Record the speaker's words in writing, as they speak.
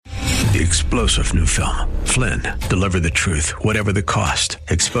The explosive new film, Flynn, deliver the truth, whatever the cost,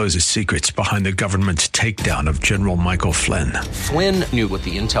 exposes secrets behind the government's takedown of General Michael Flynn. Flynn knew what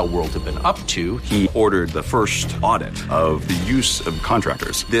the intel world had been up to. He ordered the first audit of the use of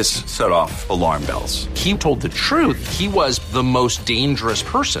contractors. This set off alarm bells. He told the truth. He was the most dangerous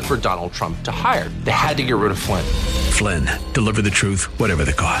person for Donald Trump to hire. They had to get rid of Flynn. Flynn, deliver the truth, whatever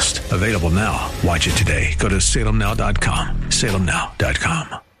the cost. Available now. Watch it today. Go to salemnow.com.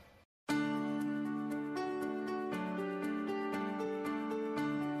 salemnow.com.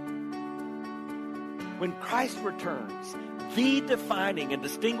 When Christ returns, the defining and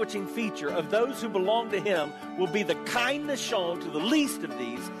distinguishing feature of those who belong to him will be the kindness shown to the least of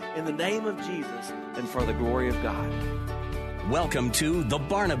these in the name of Jesus and for the glory of God. Welcome to The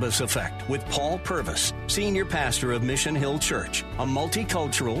Barnabas Effect with Paul Purvis, Senior Pastor of Mission Hill Church, a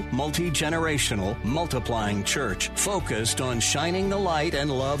multicultural, multi-generational, multiplying church focused on shining the light and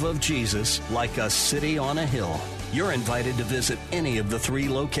love of Jesus like a city on a hill. You're invited to visit any of the 3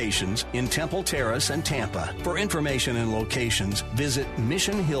 locations in Temple Terrace and Tampa. For information and locations, visit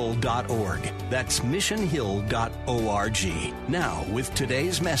missionhill.org. That's missionhill.org. Now, with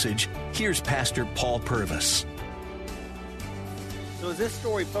today's message, here's Pastor Paul Purvis. So as this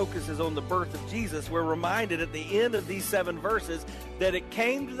story focuses on the birth of Jesus, we're reminded at the end of these 7 verses that it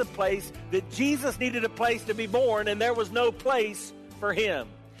came to the place that Jesus needed a place to be born, and there was no place for him.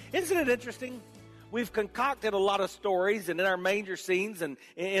 Isn't it interesting? We've concocted a lot of stories, and in our manger scenes and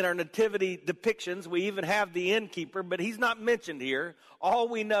in our nativity depictions, we even have the innkeeper, but he's not mentioned here. All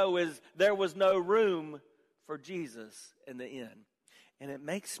we know is there was no room for Jesus in the inn. And it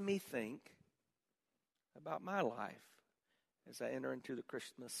makes me think about my life as I enter into the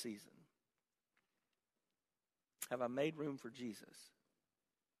Christmas season. Have I made room for Jesus?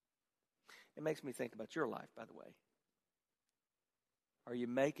 It makes me think about your life, by the way. Are you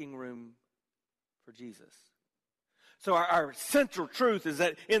making room for Jesus? So our central truth is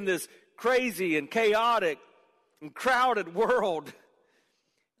that in this crazy and chaotic and crowded world,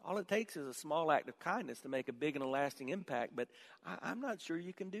 all it takes is a small act of kindness to make a big and a lasting impact. But I'm not sure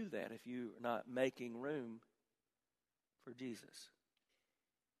you can do that if you're not making room for Jesus.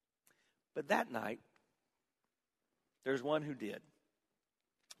 But that night, there's one who did.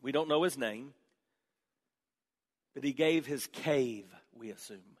 We don't know his name, but he gave his cave, we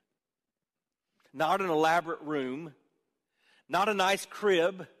assume. Not an elaborate room, not a nice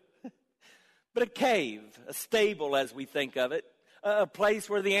crib, but a cave, a stable as we think of it, a place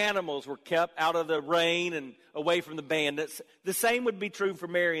where the animals were kept out of the rain and away from the bandits. The same would be true for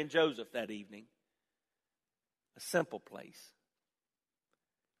Mary and Joseph that evening. A simple place.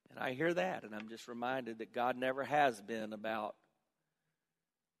 And I hear that, and I'm just reminded that God never has been about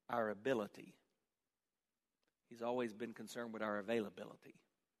our ability. He's always been concerned with our availability.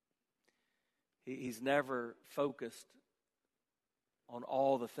 He's never focused on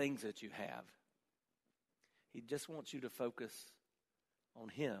all the things that you have. He just wants you to focus on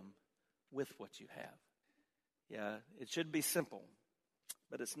him with what you have. Yeah, it should be simple,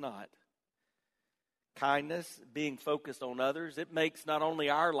 but it's not. Kindness, being focused on others, it makes not only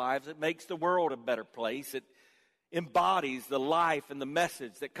our lives, it makes the world a better place. It embodies the life and the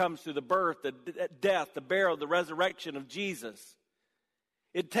message that comes through the birth, the death, the burial, the resurrection of Jesus.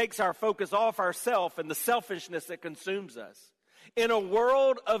 It takes our focus off ourselves and the selfishness that consumes us. In a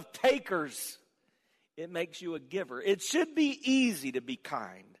world of takers, it makes you a giver. It should be easy to be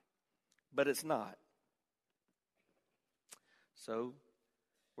kind, but it's not. So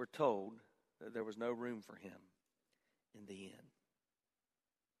we're told that there was no room for him in the inn.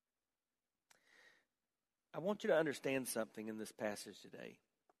 I want you to understand something in this passage today.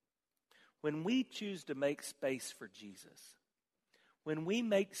 When we choose to make space for Jesus, when we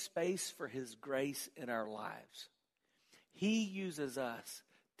make space for his grace in our lives, he uses us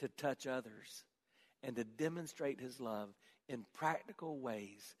to touch others and to demonstrate his love in practical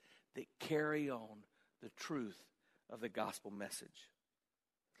ways that carry on the truth of the gospel message.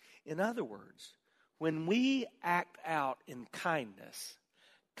 In other words, when we act out in kindness,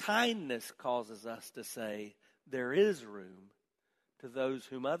 kindness causes us to say there is room to those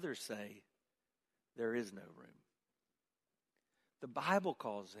whom others say there is no room. The Bible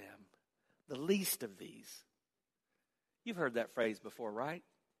calls them the least of these. You've heard that phrase before, right?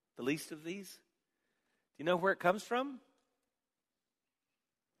 The least of these. Do you know where it comes from?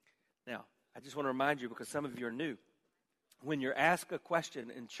 Now, I just want to remind you, because some of you are new, when you're asked a question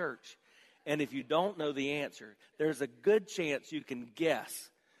in church, and if you don't know the answer, there's a good chance you can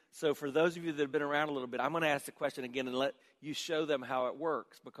guess. So for those of you that have been around a little bit, I'm going to ask the question again and let you show them how it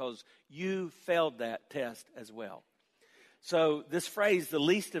works, because you failed that test as well. So this phrase, the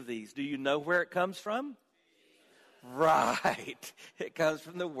least of these, do you know where it comes from? Right. It comes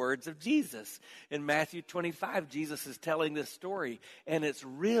from the words of Jesus. In Matthew 25, Jesus is telling this story, and it's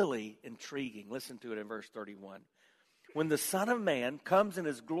really intriguing. Listen to it in verse 31. When the Son of Man comes in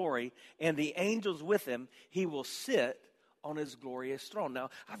his glory and the angels with him, he will sit on his glorious throne. Now,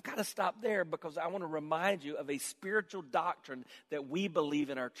 I've got to stop there because I want to remind you of a spiritual doctrine that we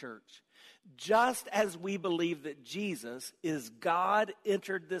believe in our church. Just as we believe that Jesus is God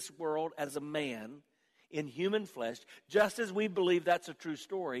entered this world as a man in human flesh, just as we believe that's a true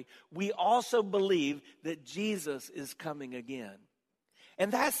story, we also believe that Jesus is coming again.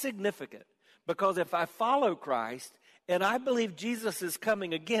 And that's significant because if I follow Christ and I believe Jesus is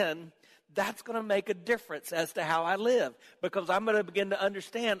coming again, that's going to make a difference as to how I live because I'm going to begin to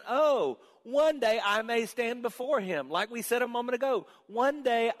understand, one day I may stand before him. Like we said a moment ago, one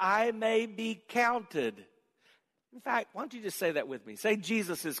day I may be counted. In fact, why don't you just say that with me? Say,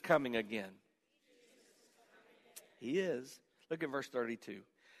 Jesus is coming again. He is. Look at verse 32.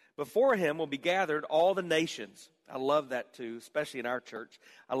 Before him will be gathered all the nations. I love that too, especially in our church.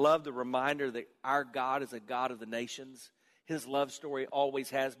 I love the reminder that our God is a God of the nations. His love story always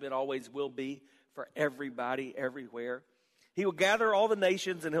has been, always will be for everybody, everywhere. He will gather all the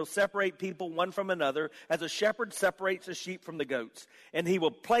nations and he'll separate people one from another as a shepherd separates the sheep from the goats. And he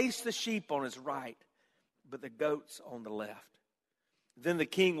will place the sheep on his right, but the goats on the left. Then the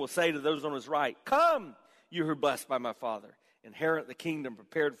king will say to those on his right, "Come, you who are blessed by my Father, inherit the kingdom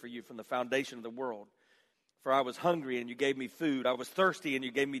prepared for you from the foundation of the world. For I was hungry and you gave me food. I was thirsty and you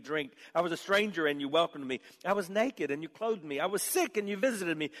gave me drink. I was a stranger and you welcomed me. I was naked and you clothed me. I was sick and you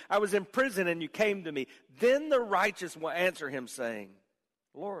visited me. I was in prison and you came to me." Then the righteous will answer him saying,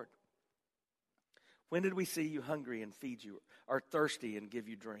 "Lord, when did we see you hungry and feed you, or thirsty and give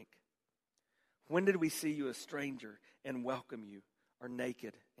you drink? When did we see you a stranger and welcome you, or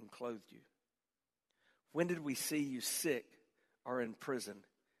naked and clothed you? When did we see you sick or in prison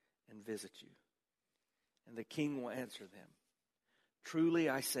and visit you?" And the king will answer them, "Truly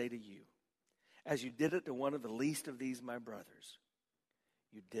I say to you, as you did it to one of the least of these my brothers,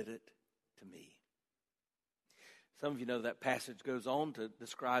 you did it to me." Some of you know that passage goes on to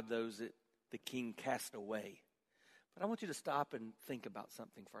describe those that the king cast away. But I want you to stop and think about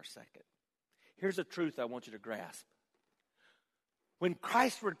something for a second. Here's a truth I want you to grasp. When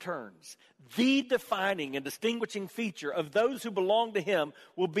Christ returns, the defining and distinguishing feature of those who belong to him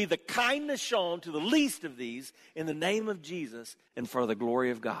will be the kindness shown to the least of these in the name of Jesus and for the glory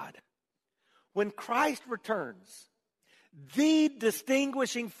of God. When Christ returns, the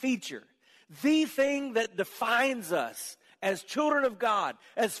distinguishing feature, the thing that defines us as children of God,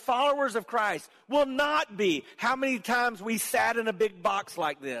 as followers of Christ, will not be how many times we sat in a big box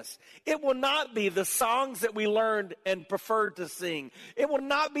like this. It will not be the songs that we learned and preferred to sing. It will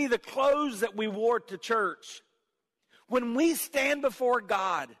not be the clothes that we wore to church. When we stand before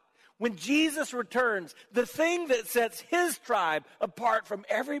God, when Jesus returns, the thing that sets his tribe apart from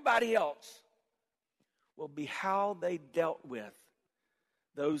everybody else will be how they dealt with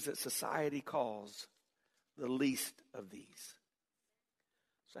those that society calls the least of these.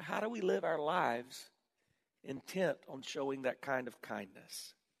 So how do we live our lives intent on showing that kind of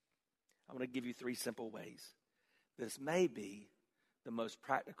kindness? I'm going to give you 3 simple ways. This may be the most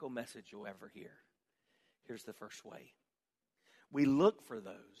practical message you'll ever hear. Here's the first way. We look for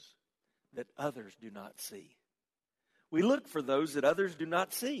those that others do not see. We look for those that others do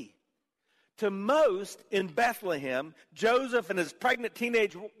not see. To most in Bethlehem, Joseph and his pregnant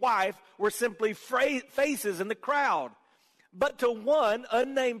teenage wife were simply faces in the crowd. But to one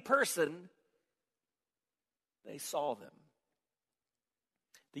unnamed person, they saw them.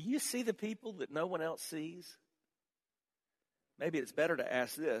 Do you see the people that no one else sees? Maybe it's better to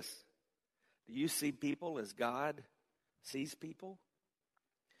ask this. Do you see people as God sees people?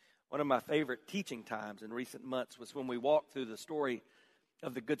 One of my favorite teaching times in recent months was when we walked through the story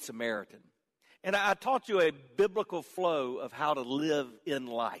of the Good Samaritan. And I taught you a biblical flow of how to live in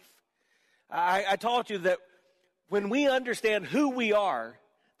life. I taught you that when we understand who we are,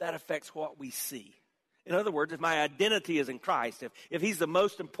 that affects what we see. In other words, if my identity is in Christ, if he's the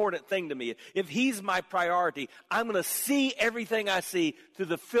most important thing to me, if he's my priority, I'm going to see everything I see through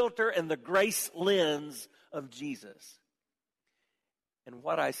the filter and the grace lens of Jesus. And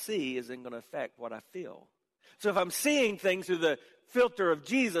what I see isn't going to affect what I feel. So if I'm seeing things through the filter of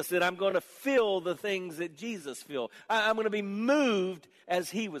Jesus, then I'm going to feel the things that Jesus feels. I'm going to be moved as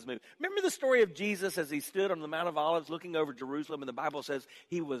he was moved. Remember the story of Jesus as he stood on the Mount of Olives looking over Jerusalem, and the Bible says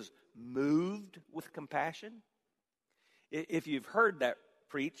he was moved with compassion? If you've heard that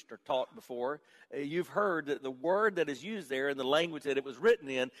preached or taught before, you've heard that the word that is used there in the language that it was written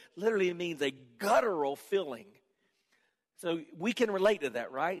in literally means a guttural feeling. So we can relate to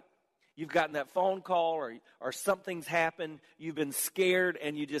that, right? You've gotten that phone call or something's happened, you've been scared,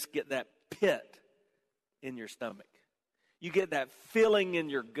 and you just get that pit in your stomach. You get that feeling in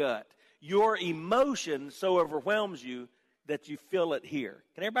your gut. Your emotion so overwhelms you that you feel it here.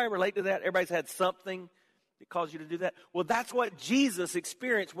 Can everybody relate to that? Everybody's had something that caused you to do that? Well, that's what Jesus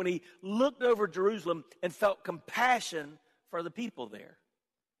experienced when he looked over Jerusalem and felt compassion for the people there.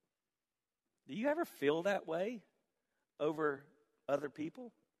 Do you ever feel that way over other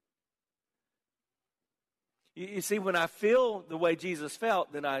people? You see, when I feel the way Jesus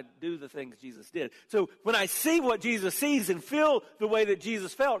felt, then I do the things Jesus did. So when I see what Jesus sees and feel the way that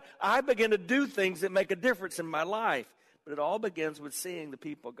Jesus felt, I begin to do things that make a difference in my life. But it all begins with seeing the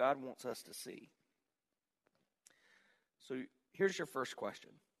people God wants us to see. So here's your first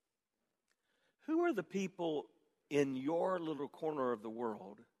question. Who are the people in your little corner of the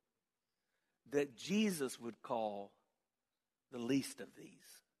world that Jesus would call the least of these?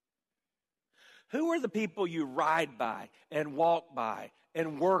 Who are the people you ride by and walk by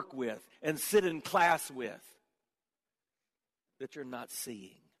and work with and sit in class with that you're not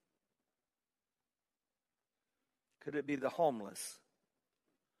seeing? Could it be the homeless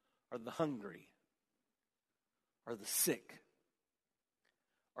or the hungry or the sick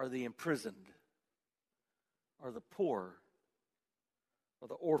or the imprisoned or the poor or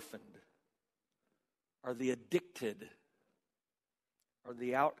the orphaned or the addicted or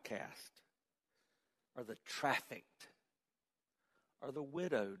the outcast? Or the trafficked, or the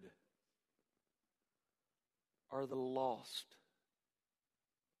widowed, or the lost?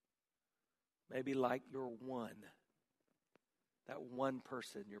 Maybe like you're one, that one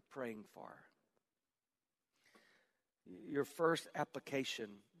person you're praying for. Your first application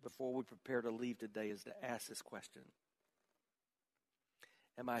before we prepare to leave today is to ask this question.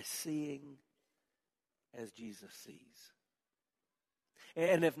 Am I seeing as Jesus sees?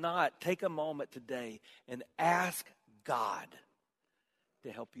 And if not, take a moment today and ask God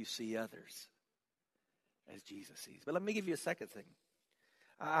to help you see others as Jesus sees. But let me give you a second thing.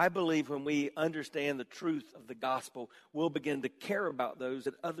 I believe when we understand the truth of the gospel, we'll begin to care about those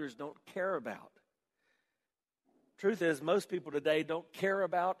that others don't care about. Truth is, most people today don't care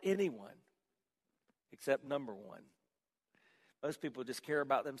about anyone except number one. Most people just care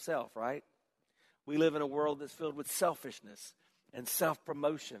about themselves, right? We live in a world that's filled with selfishness and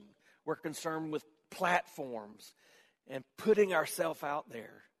self-promotion. We're concerned with platforms and putting ourselves out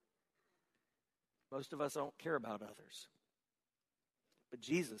there. Most of us don't care about others. But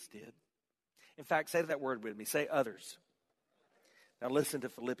Jesus did. In fact, say that word with me. Say others. Now listen to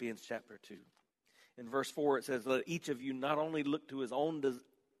Philippians chapter 2. In verse 4 it says, let each of you not only look to his own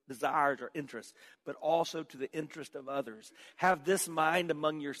desires or interests, but also to the interest of others. Have this mind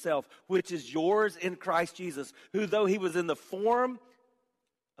among yourself, which is yours in Christ Jesus, who though he was in the form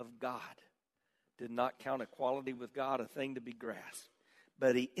of God, did not count equality with God a thing to be grasped,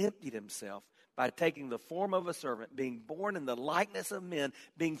 but he emptied himself by taking the form of a servant, being born in the likeness of men,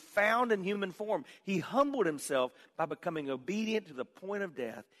 being found in human form. He humbled himself by becoming obedient to the point of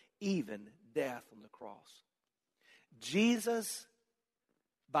death, even death on the cross. Jesus,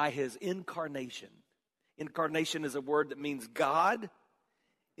 by his incarnation. Incarnation is a word that means God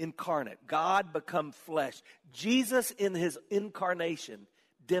incarnate. God become flesh. Jesus in his incarnation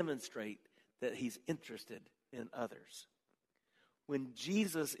demonstrate that he's interested in others. When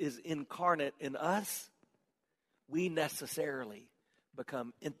Jesus is incarnate in us, we necessarily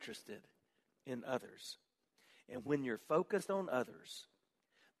become interested in others. And when you're focused on others,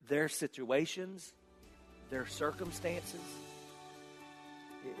 their situations, their circumstances,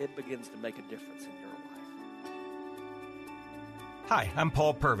 it begins to make a difference in your life. Hi, I'm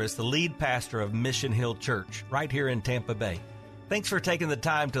Paul Purvis, the lead pastor of Mission Hill Church, right here in Tampa Bay. Thanks for taking the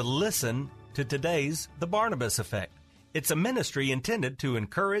time to listen to today's The Barnabas Effect. It's a ministry intended to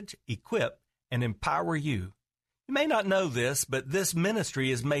encourage, equip, and empower you. You may not know this, but this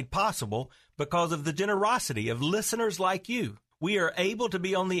ministry is made possible because of the generosity of listeners like you. We are able to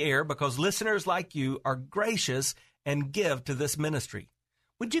be on the air because listeners like you are gracious and give to this ministry.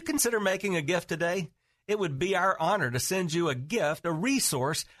 Would you consider making a gift today? It would be our honor to send you a gift, a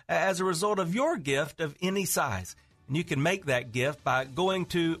resource, as a result of your gift of any size. And you can make that gift by going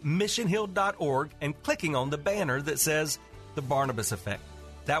to missionhill.org and clicking on the banner that says The Barnabas Effect.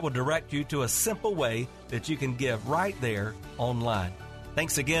 That will direct you to a simple way that you can give right there online.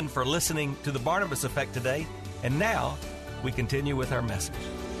 Thanks again for listening to The Barnabas Effect today. And now we continue with our message.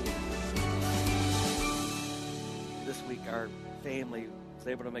 This week our family was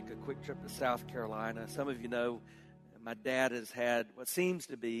able to make a quick trip to South Carolina. Some of you know my dad has had what seems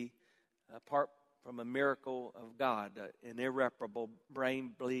to be, apart from a miracle of God, an irreparable brain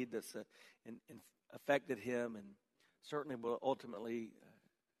bleed that's affected him and certainly will ultimately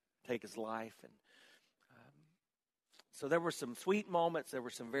take his life. And so there were some sweet moments. There were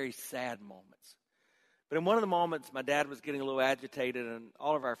some very sad moments. But in one of the moments, my dad was getting a little agitated, and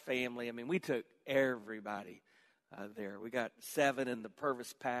all of our family, I mean, we took everybody there. We got 7 in the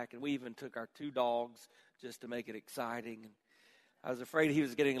Purvis pack, and we even took our 2 dogs just to make it exciting. And I was afraid he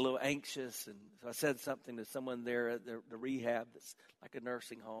was getting a little anxious, and so I said something to someone there at the rehab that's like a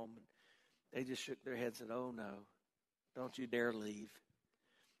nursing home. And they just shook their heads and said, "Oh, no, don't you dare leave.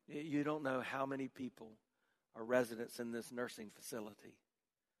 You don't know how many people are residents in this nursing facility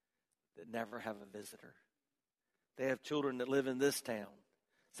that never have a visitor. They have children that live in this town,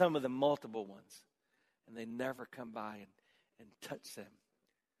 some of them multiple ones, and they never come by and touch them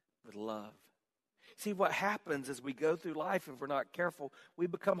with love." See, what happens as we go through life, if we're not careful, we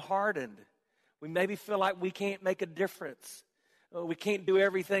become hardened. We maybe feel like we can't make a difference. We can't do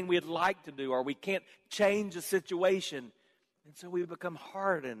everything we'd like to do, or we can't change a situation. And so we become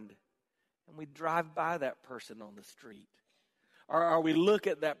hardened, and we drive by that person on the street. Or we look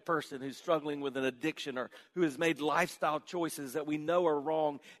at that person who's struggling with an addiction or who has made lifestyle choices that we know are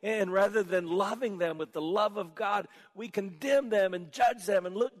wrong. And rather than loving them with the love of God, we condemn them and judge them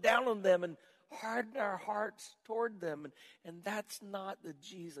and look down on them and harden our hearts toward them. And that's not the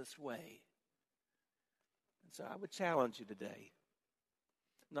Jesus way. And so I would challenge you today,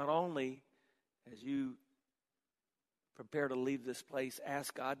 not only as you prepare to leave this place,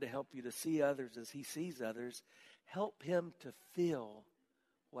 ask God to help you to see others as he sees others. Help him to feel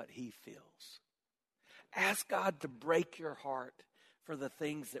what he feels. Ask God to break your heart for the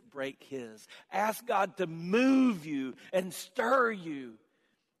things that break his. Ask God to move you and stir you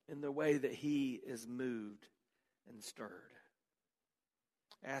in the way that he is moved and stirred.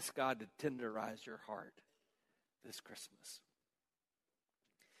 Ask God to tenderize your heart this Christmas.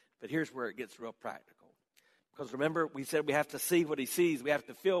 But here's where it gets real practical. Because remember, we said we have to see what he sees. We have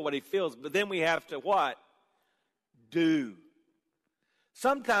to feel what he feels. But then we have to what? Do.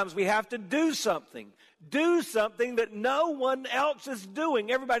 Sometimes we have to do something. Do something that no one else is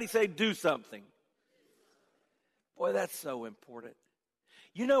doing. Everybody say, do something. Boy, that's so important.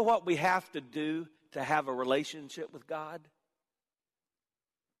 You know what we have to do to have a relationship with God?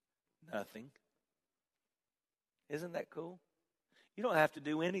 Nothing. Isn't that cool? You don't have to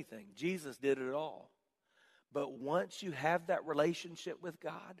do anything. Jesus did it all. But once you have that relationship with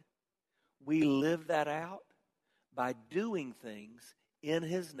God, we live that out by doing things in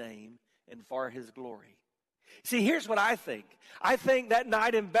his name and for his glory. See, here's what I think. I think that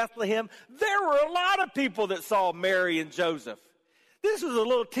night in Bethlehem, there were a lot of people that saw Mary and Joseph. This was a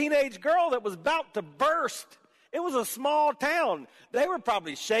little teenage girl that was about to burst. It was a small town. They were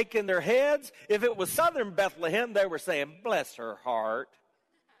probably shaking their heads. If it was southern Bethlehem, they were saying, "Bless her heart."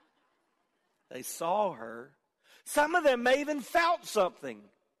 They saw her. Some of them may even felt something.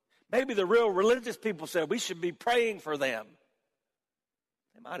 Maybe the real religious people said, "We should be praying for them."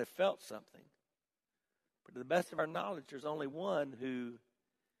 They might have felt something. But to the best of our knowledge, there's only one who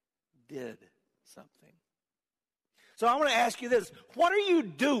did something. So I want to ask you this. What are you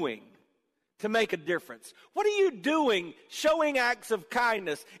doing to make a difference? What are you doing showing acts of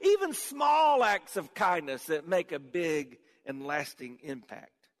kindness, even small acts of kindness that make a big and lasting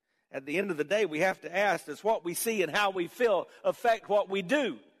impact? At the end of the day, we have to ask, does what we see and how we feel affect what we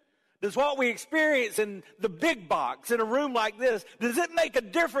do? Does what we experience in the big box, in a room like this, does it make a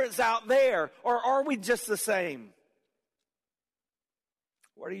difference out there, or are we just the same?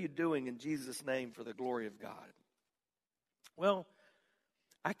 What are you doing in Jesus' name for the glory of God? Well,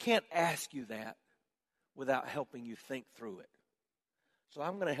 I can't ask you that without helping you think through it. So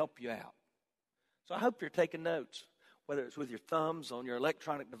I'm going to help you out. So I hope you're taking notes, whether it's with your thumbs on your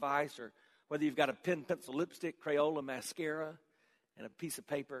electronic device or whether you've got a pen, pencil, lipstick, Crayola, mascara, and a piece of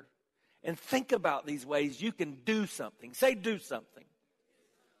paper. And think about these ways you can do something. Say do something.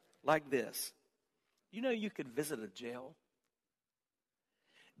 Like this. You know you could visit a jail.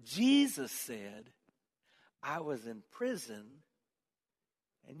 Jesus said, "I was in prison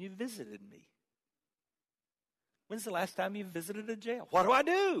and you visited me." When's the last time you visited a jail? What do I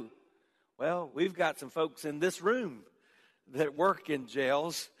do? Well, we've got some folks in this room that work in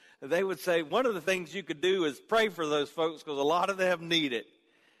jails. They would say one of the things you could do is pray for those folks because a lot of them need it.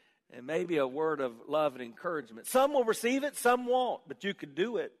 And maybe a word of love and encouragement. Some will receive it, some won't, but you could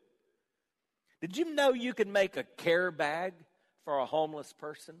do it. Did you know you can make a care bag for a homeless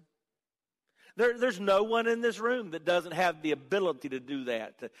person? There's no one in this room that doesn't have the ability to do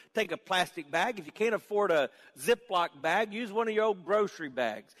that. To take a plastic bag. If you can't afford a Ziploc bag, use one of your old grocery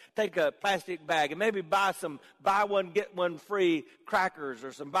bags. Take a plastic bag and maybe buy one, get one free crackers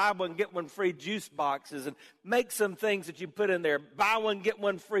or some buy one, get one free juice boxes and make some things that you put in there. Buy one, get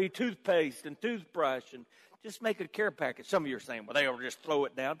one free toothpaste and toothbrush and just make a care package. Some of you are saying, well, they'll just throw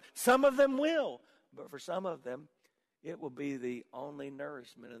it down. Some of them will, but for some of them, it will be the only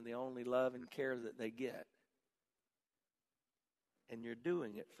nourishment and the only love and care that they get. And you're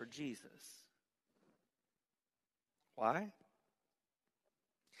doing it for Jesus. Why?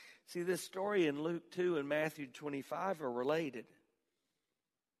 See, this story in Luke 2 and Matthew 25 are related.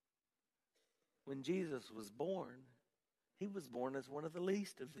 When Jesus was born, he was born as one of the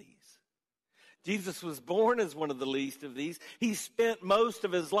least of these. Jesus was born as one of the least of these. He spent most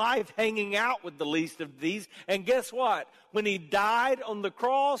of his life hanging out with the least of these. And guess what? When he died on the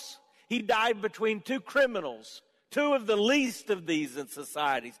cross, he died between two criminals, two of the least of these in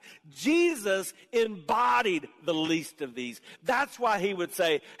societies. Jesus embodied the least of these. That's why he would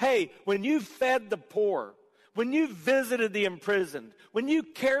say, hey, when you fed the poor, when you visited the imprisoned, when you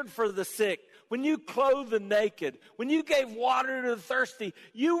cared for the sick, when you clothed the naked, when you gave water to the thirsty,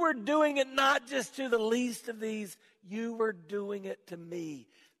 you were doing it not just to the least of these, you were doing it to me.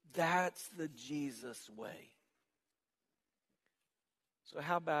 That's the Jesus way. So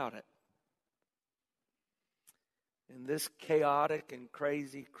how about it? In this chaotic and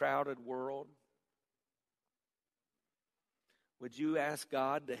crazy, crowded world, would you ask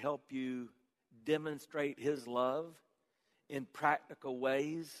God to help you demonstrate his love in practical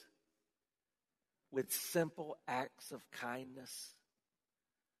ways? With simple acts of kindness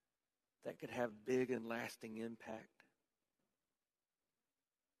that could have big and lasting impact.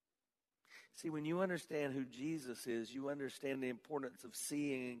 See, when you understand who Jesus is, you understand the importance of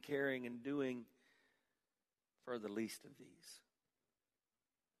seeing and caring and doing for the least of these.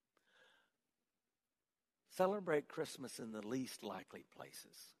 Celebrate Christmas in the least likely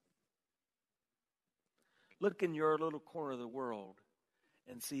places. Look in your little corner of the world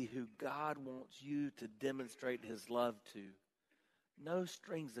and see who God wants you to demonstrate his love to. No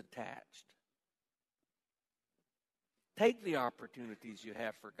strings attached. Take the opportunities you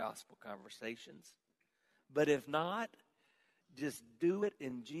have for gospel conversations. But if not, just do it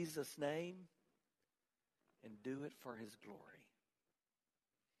in Jesus' name and do it for his glory.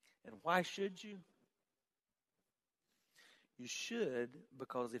 And why should you? You should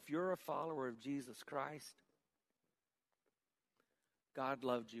because if you're a follower of Jesus Christ, God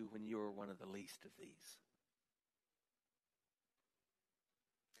loved you when you were one of the least of these.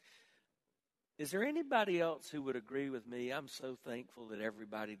 Is there anybody else who would agree with me? I'm so thankful that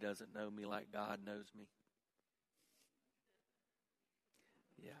everybody doesn't know me like God knows me.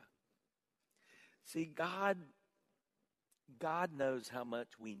 Yeah. See, God knows how much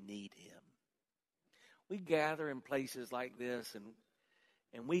we need him. We gather in places like this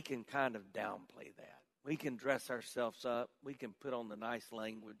and we can kind of downplay that. We can dress ourselves up. We can put on the nice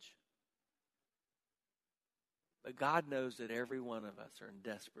language. But God knows that every one of us are in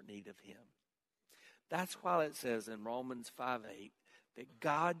desperate need of him. That's why it says in Romans 5:8 that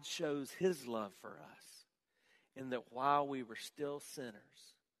God shows his love for us and that while we were still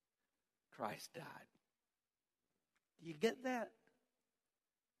sinners, Christ died. Do you get that?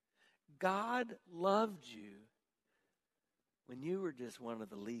 God loved you when you were just one of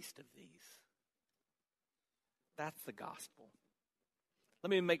the least of these. That's the gospel. Let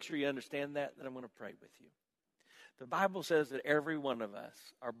me make sure you understand that, then I'm going to pray with you. The Bible says that every one of us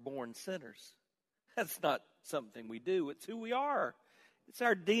are born sinners. That's not something we do. It's who we are. It's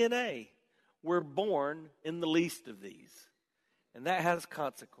our DNA. We're born in the least of these. And that has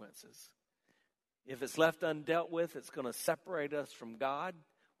consequences. If it's left undealt with, it's going to separate us from God,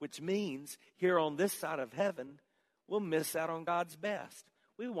 which means here on this side of heaven, we'll miss out on God's best.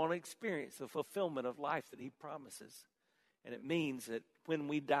 We want to experience the fulfillment of life that he promises. And it means that when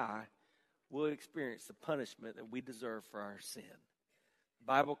we die, we'll experience the punishment that we deserve for our sin. The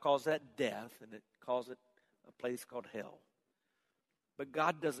Bible calls that death, and it calls it a place called hell. But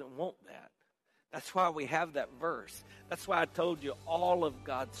God doesn't want that. That's why we have that verse. That's why I told you all of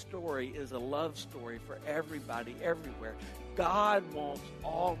God's story is a love story for everybody, everywhere. God wants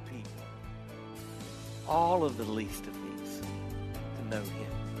all people, all of the least of these, to know him.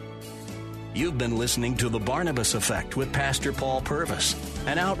 You've been listening to The Barnabas Effect with Pastor Paul Purvis,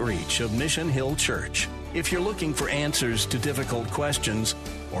 an outreach of Mission Hill Church. If you're looking for answers to difficult questions,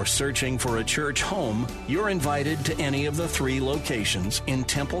 or searching for a church home, you're invited to any of the 3 locations in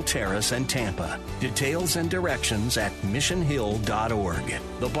Temple Terrace and Tampa. Details and directions at missionhill.org.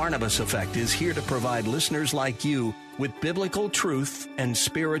 The Barnabas Effect is here to provide listeners like you with biblical truth and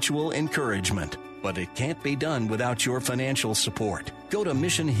spiritual encouragement. But it can't be done without your financial support. Go to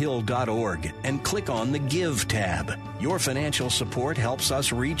missionhill.org and click on the Give tab. Your financial support helps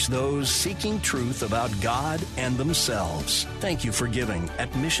us reach those seeking truth about God and themselves. Thank you for giving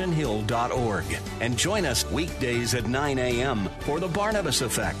at missionhill.org. And join us weekdays at 9 a.m. for the Barnabas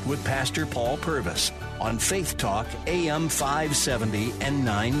Effect with Pastor Paul Purvis on Faith Talk AM 570 and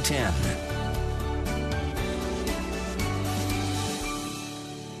 910.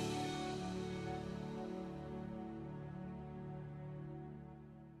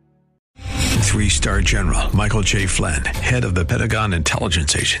 Three-star General Michael J. Flynn, head of the Pentagon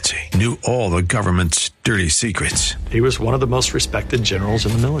Intelligence Agency, knew all the government's dirty secrets. He was one of the most respected generals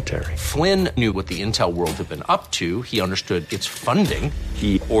in the military. Flynn knew what the intel world had been up to. He understood its funding.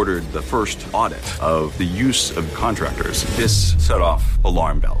 He ordered the first audit of the use of contractors. This set off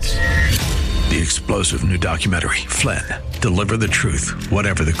alarm bells. The explosive new documentary, Flynn, Deliver the Truth,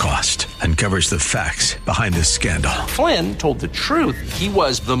 Whatever the Cost, uncovers the facts behind this scandal. Flynn told the truth. He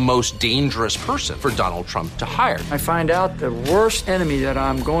was the most dangerous person for Donald Trump to hire. I find out the worst enemy that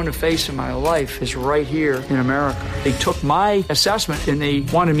I'm going to face in my life is right here in America. They took my assessment and they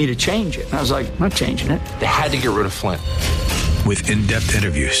wanted me to change it. And I was like, I'm not changing it. They had to get rid of Flynn. With in-depth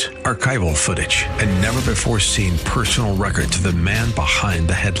interviews, archival footage, and never-before-seen personal records of the man behind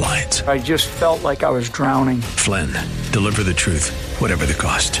the headlines. I just felt like I was drowning. Flynn, Deliver the Truth, Whatever the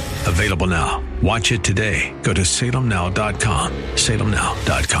Cost. Available now. Watch it today. Go to salemnow.com.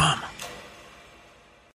 salemnow.com.